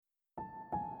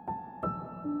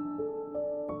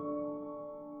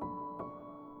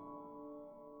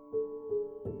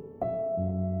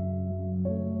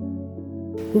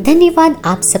धन्यवाद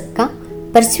आप सबका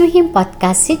परस्यू हिम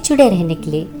पॉडकास्ट से जुड़े रहने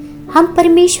के लिए। हम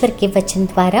परमेश्वर के वचन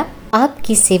द्वारा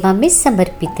आपकी सेवा में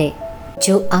समर्पित है,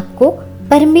 जो आपको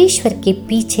परमेश्वर के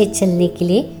पीछे चलने के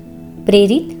लिए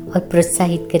प्रेरित और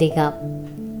प्रोत्साहित करेगा।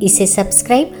 इसे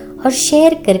सब्सक्राइब और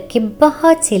शेयर करके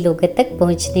बहुत से लोगों तक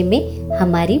पहुंचने में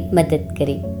हमारी मदद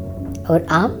करें। और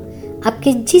आप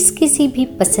आपके जिस किसी भी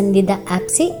पसंदीदा ऐप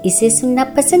से इसे सुनना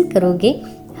पसंद करोगे,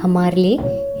 हमारे लिए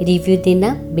रिव्यू देना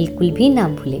बिल्कुल भी ना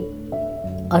भूलें।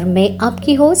 और मैं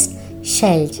आपकी होस्ट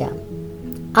शैलजा।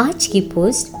 आज की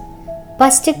पोस्ट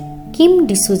पास्टर किम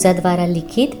डिसूजा द्वारा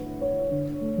लिखित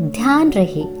ध्यान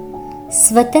रहे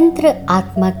स्वतंत्र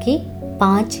आत्मा के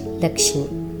 5 लक्षण।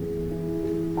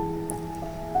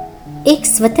 एक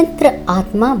स्वतंत्र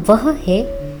आत्मा वह है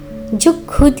जो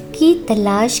खुद की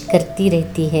तलाश करती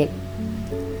रहती है,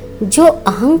 जो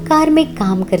अहंकार में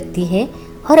काम करती है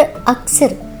और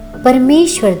अक्सर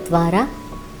परमेश्वर द्वारा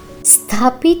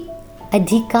स्थापित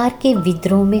अधिकार के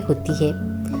विद्रोह में होती है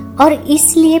और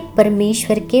इसलिए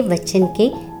परमेश्वर के वचन के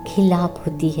खिलाफ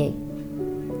होती है।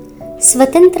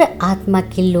 स्वतंत्र आत्मा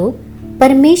के लोग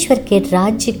परमेश्वर के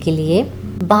राज्य के लिए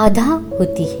बाधा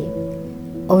होती है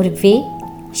और वे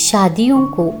शादियों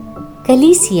को,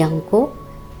 कलीसियाओं को,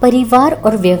 परिवार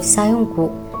और व्यवसायों को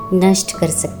नष्ट कर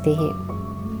सकते हैं।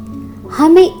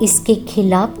 हमें इसके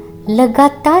खिलाफ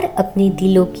लगातार अपने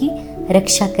दिलों की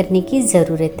रक्षा करने की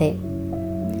जरूरत है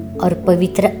और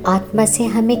पवित्र आत्मा से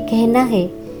हमें कहना है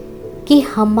कि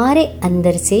हमारे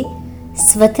अंदर से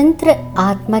स्वतंत्र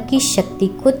आत्मा की शक्ति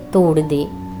को तोड़ दे,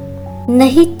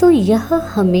 नहीं तो यह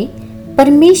हमें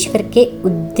परमेश्वर के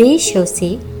उद्देश्यों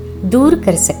से दूर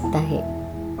कर सकता है।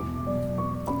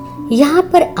 यहाँ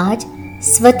पर आज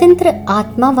स्वतंत्र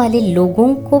आत्मा वाले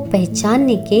लोगों को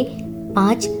पहचानने के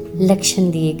 5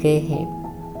 लक्षण दिए गए हैं।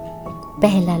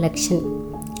 पहला लक्षण,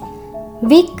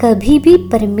 वे कभी भी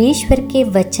परमेश्वर के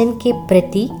वचन के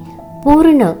प्रति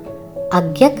पूर्ण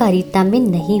आज्ञाकारिता में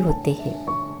नहीं होते हैं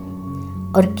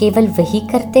और केवल वही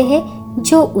करते हैं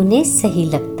जो उन्हें सही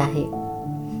लगता है।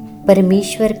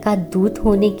 परमेश्वर का दूत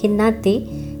होने के नाते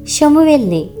शमूएल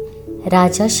ने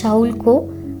राजा शाऊल को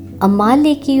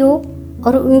अमालेकियों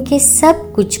और उनके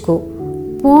सब कुछ को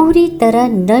पूरी तरह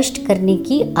नष्ट करने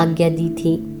की आज्ञा दी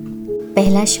थी।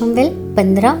 पहला शमूएल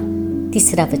 15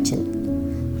 3 वचन।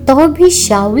 तो भी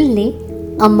शाऊल ने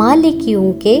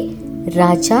अमालेकियों के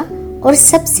राजा और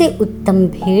सबसे उत्तम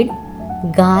भेड़,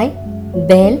 गाय,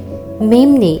 बैल,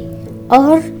 मेमने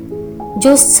और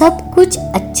जो सब कुछ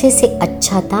अच्छे से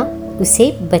अच्छा था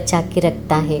उसे बचा के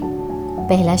रखता है।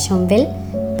 पहला शमूएल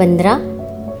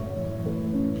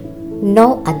 15:9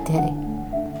 अध्याय।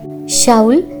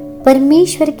 शाऊल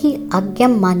परमेश्वर की आज्ञा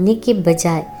मानने के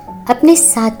बजाय अपने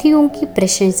साथियों की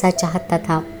प्रशंसा चाहता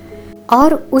था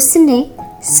और उसने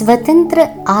स्वतंत्र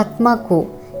आत्मा को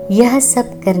यह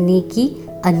सब करने की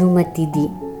अनुमति दी।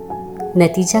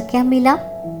 नतीजा क्या मिला?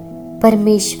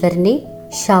 परमेश्वर ने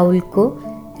शाऊल को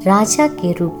राजा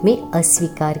के रूप में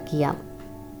अस्वीकार किया।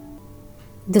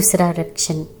 दूसरा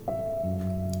लक्षण,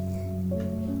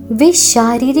 वे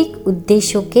शारीरिक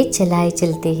उद्देश्यों के चलाए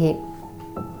चलते हैं।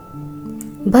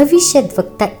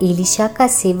 भविष्यद्वक्ता एलीशा का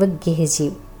सेवक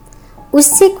गेहजी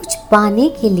उससे कुछ पाने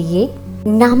के लिए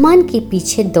नामान के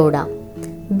पीछे दौड़ा।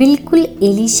 बिल्कुल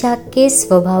एलीशा के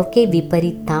स्वभाव के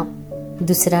विपरीत था।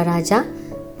 दूसरा राजा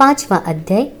 5वां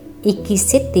अध्याय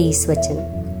 21 से 23 वचन।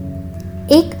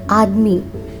 एक आदमी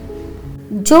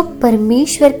जो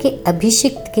परमेश्वर के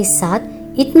अभिषिक्त के साथ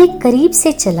इतने करीब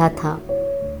से चला था,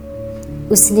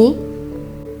 उसने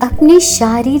अपनी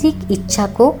शारीरिक इच्छा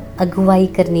को अगुवाई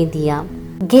करने दिया।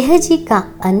 गेहजी का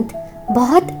अंत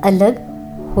बहुत अलग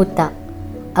होता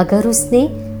अगर उसने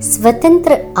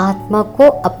स्वतंत्र आत्मा को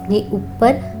अपने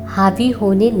ऊपर हावी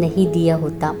होने नहीं दिया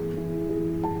होता।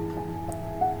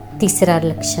 तीसरा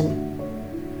लक्षण,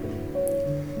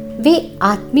 वे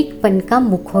आत्मिकपन का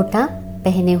मुखौटा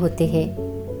पहने होते हैं।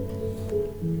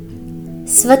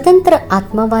 स्वतंत्र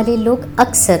आत्मा वाले लोग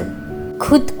अक्सर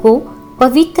खुद को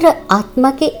पवित्र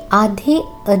आत्मा के आधे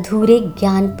अधूरे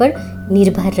ज्ञान पर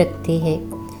निर्भर रखते हैं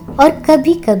और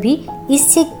कभी कभी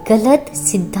इससे गलत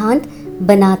सिद्धांत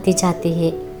बनाते जाते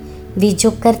हैं। वे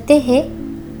जो करते हैं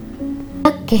या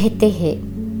कहते हैं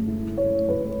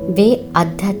वे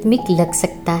आध्यात्मिक लग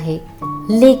सकता है,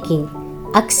 लेकिन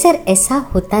अक्सर ऐसा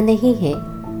होता नहीं है।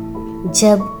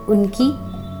 जब उनकी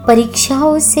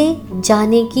परीक्षाओं से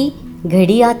जाने की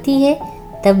घड़ी आती है,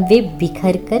 तब वे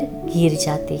बिखर कर गिर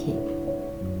जाते हैं।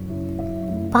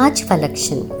 5वां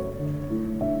लक्षण,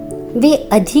 वे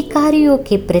अधिकारियों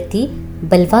के प्रति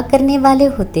बलवा करने वाले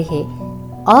होते हैं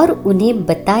और उन्हें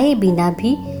बताए बिना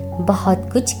भी बहुत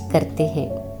कुछ करते हैं।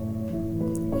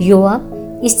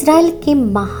 योआब इस्राएल के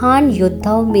महान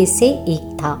योद्धाओं में से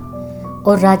एक था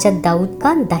और राजा दाऊद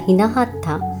का दाहिना हाथ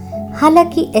था।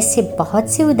 हालांकि ऐसे बहुत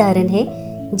से उदाहरण हैं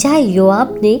जहां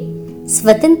योआब ने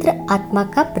स्वतंत्र आत्मा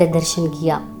का प्रदर्शन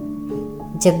किया।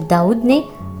 जब दाऊद ने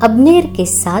अब्नेर के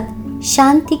साथ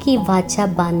शांति की वाचा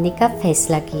बांधने का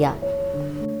फैसला किया,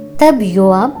 तब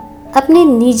योआब अपने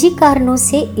निजी कारणों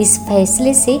से इस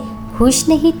फैसले से खुश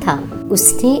नहीं था।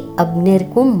 उसने अब्नेर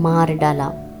को मार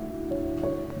डाला।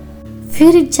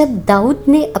 फिर जब दाऊद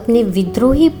ने अपने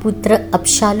विद्रोही पुत्र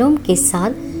अबशालोम के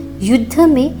साथ युद्ध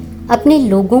में अपने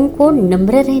लोगों को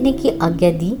नम्र रहने की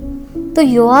आज्ञा दी, तो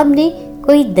योआब ने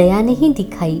कोई दया नहीं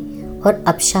दिखाई और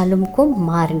अबशालोम को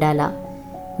मार डाला।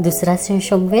 दूसरा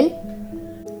शमूएल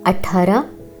 18,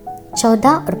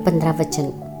 14 और 15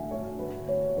 वचन।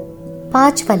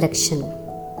 पांचवा लक्षण,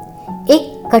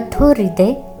 एक कठोर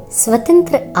हृदय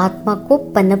स्वतंत्र आत्मा को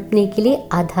पनपने के लिए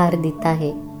आधार देता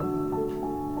है।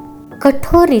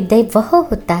 कठोर हृदय वह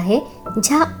होता है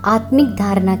जहां आत्मिक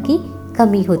धारणा की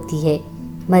कमी होती है।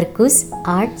 मरकुस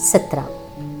 8:17।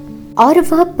 और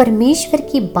वह परमेश्वर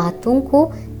की बातों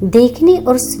को देखने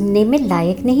और सुनने में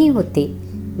लायक नहीं होते।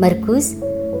 मरकुस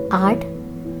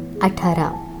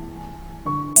 8:18।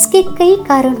 इसके कई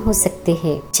कारण हो सकते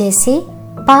हैं, जैसे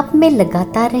पाप में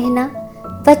लगातार रहना,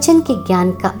 वचन के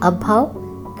ज्ञान का अभाव,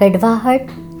 कड़वाहट,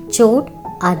 चोट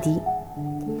आदि।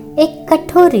 एक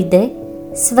कठोर हृदय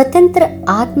स्वतंत्र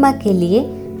आत्मा के लिए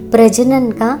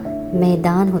प्रजनन का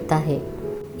मैदान होता है।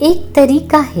 एक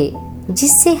तरीका है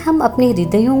जिससे हम अपने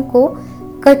हृदयों को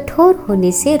कठोर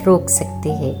होने से रोक सकते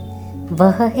हैं,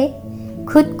 वह है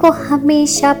खुद को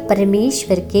हमेशा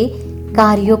परमेश्वर के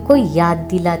कार्यों को याद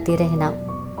दिलाते रहना।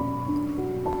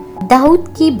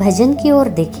 दाऊद की भजन की ओर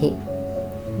देखें।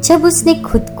 जब उसने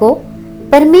खुद को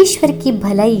परमेश्वर की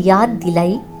भलाई याद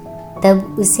दिलाई,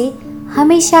 तब उसे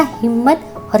हमेशा हिम्मत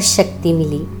और शक्ति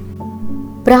मिली।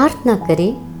 प्रार्थना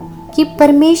करें कि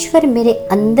परमेश्वर मेरे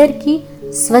अंदर की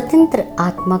स्वतंत्र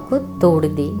आत्मा को तोड़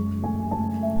दे।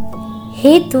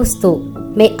 हे दोस्तों,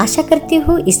 मैं आशा करती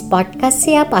हूँ इस पॉडकास्ट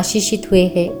से आप आशीषित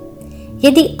हुए हैं।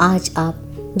 यदि आज आप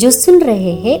जो सुन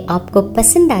रहे हैं आपको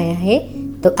पसंद आया है,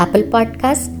 तो एप्पल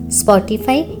पॉडकास्ट,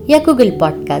 स्पॉटिफाई या गूगल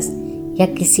पॉडकास्ट या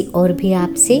किसी और भी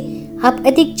ऐप से आप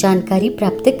अधिक जानकारी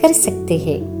प्राप्त कर सकते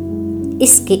हैं।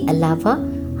 इसके अलावा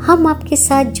हम आपके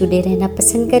साथ जुड़े रहना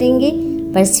पसंद करेंगे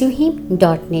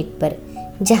pursue-him.net पर,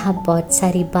 जहां बहुत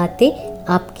सारी बातें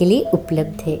आपके लिए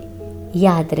उपलब्ध है।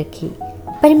 याद रखिए,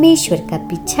 परमेश्वर का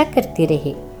पीछा करते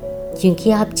रहे,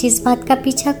 क्योंकि आप जिस बात का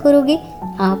पीछा करोगे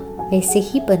आप वैसे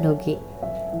ही बनोगे।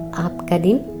 आपका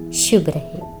दिन शुभ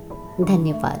रहे।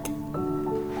 धन्यवाद।